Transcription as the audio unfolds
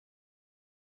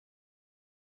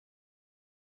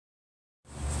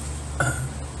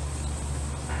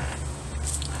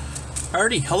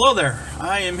Alrighty, hello there.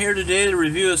 I am here today to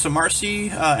review some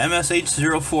MARSEE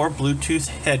MSH04 Bluetooth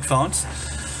headphones.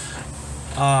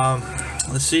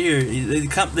 Let's see here. They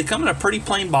come in a pretty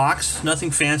plain box,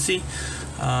 nothing fancy.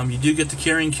 You do get the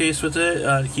carrying case with it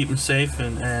to keep them safe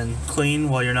and clean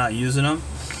while you're not using them.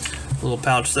 A little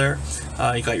pouch there.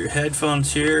 You got your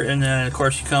headphones here, and then of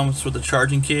course it comes with a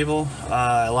charging cable.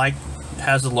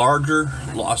 Has a longer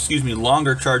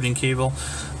charging cable.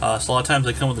 So a lot of times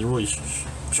they come with the really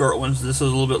short ones. This is a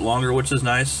little bit longer, which is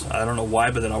nice. I don't know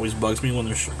why, but that always bugs me when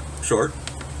they're short.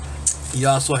 You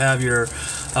also have your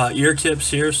ear tips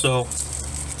here, so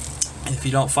if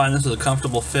you don't find this is a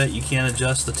comfortable fit, you can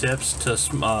adjust the tips to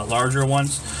larger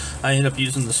ones. I end up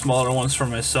using the smaller ones for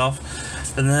myself.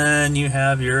 And then you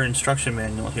have your instruction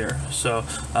manual here, so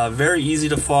very easy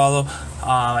to follow.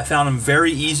 I found them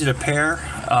very easy to pair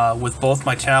with both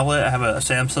my tablet. I have a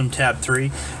Samsung Tab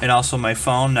 3 and also my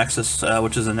phone Nexus,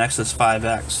 which is a Nexus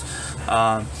 5X.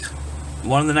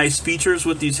 One of the nice features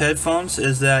with these headphones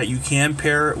is that you can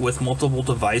pair it with multiple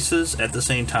devices at the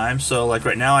same time. So like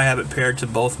right now I have it paired to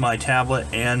both my tablet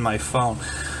and my phone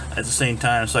at the same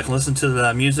time, so I can listen to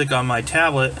the music on my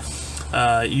tablet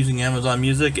using Amazon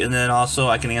Music, and then also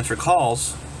I can answer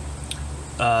calls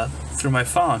through my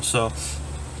phone. So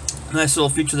nice little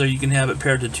feature there. You can have it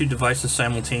paired to two devices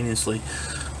simultaneously.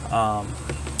 A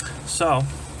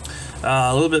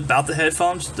little bit about the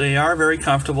headphones. They are very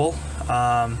comfortable.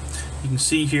 You can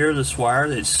see here this wire,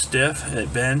 it's stiff,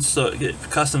 it bends, so it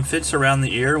custom fits around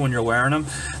the ear when you're wearing them.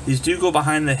 These do go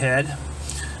behind the head,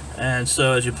 and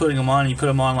so as you're putting them on, you put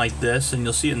them on like this, and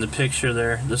you'll see it in the picture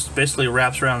there. This basically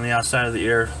wraps around the outside of the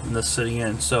ear and this sitting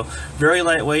in. So very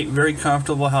lightweight, very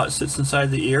comfortable how it sits inside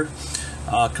the ear.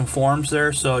 Conforms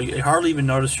there, so you hardly even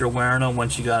notice you're wearing them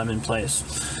once you got them in place.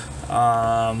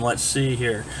 Let's see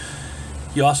here.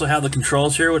 You also have the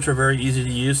controls here, which are very easy to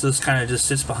use. This kind of just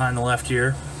sits behind the left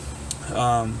ear.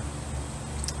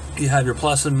 You have your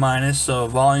plus and minus, so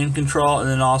volume control, and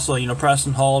then also, you know, press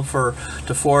and hold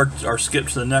to forward or skip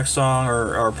to the next song,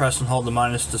 or press and hold the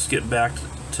minus to skip back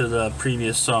to the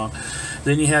previous song.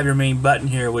 Then you have your main button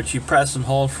here, which you press and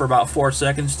hold for about 4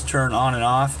 seconds to turn on and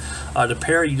off. To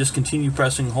pair, you just continue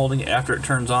pressing and holding it after it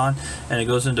turns on, and it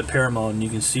goes into pair mode. And you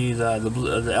can see the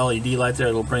LED light there.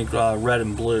 It'll blink red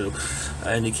and blue,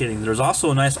 indicating. There's also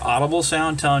a nice audible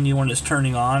sound telling you when it's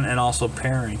turning on and also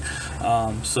pairing.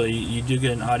 So you do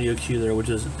get an audio cue there, which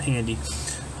is handy.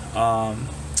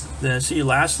 Then see,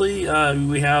 lastly,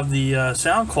 we have the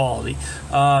sound quality.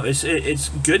 It's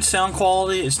good sound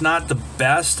quality. It's not the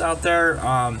best out there.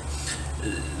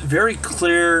 Very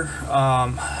clear,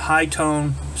 high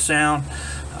tone sound.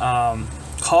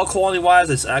 Call quality wise,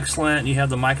 it's excellent. You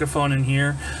have the microphone in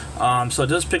here, so it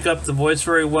does pick up the voice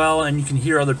very well, and you can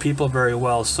hear other people very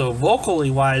well. So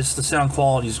vocally wise, the sound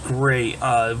quality is great.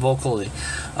 Vocally,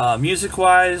 music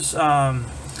wise,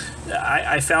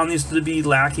 I found these to be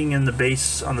lacking in the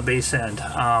bass, on the bass end.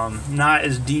 Not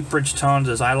as deep, rich tones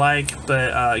as I like,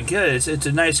 but good. It's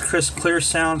a nice, crisp, clear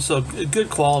sound, so good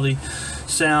quality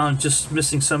sound, just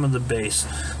missing some of the bass.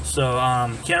 So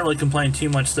can't really complain too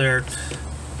much there.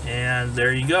 And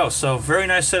there you go. So very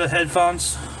nice set of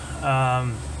headphones.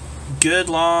 Good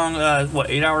long,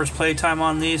 8 hours playtime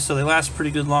on these, so they last a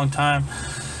pretty good long time.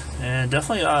 And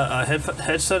definitely a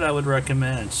headset I would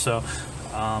recommend. So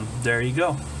there you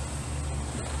go.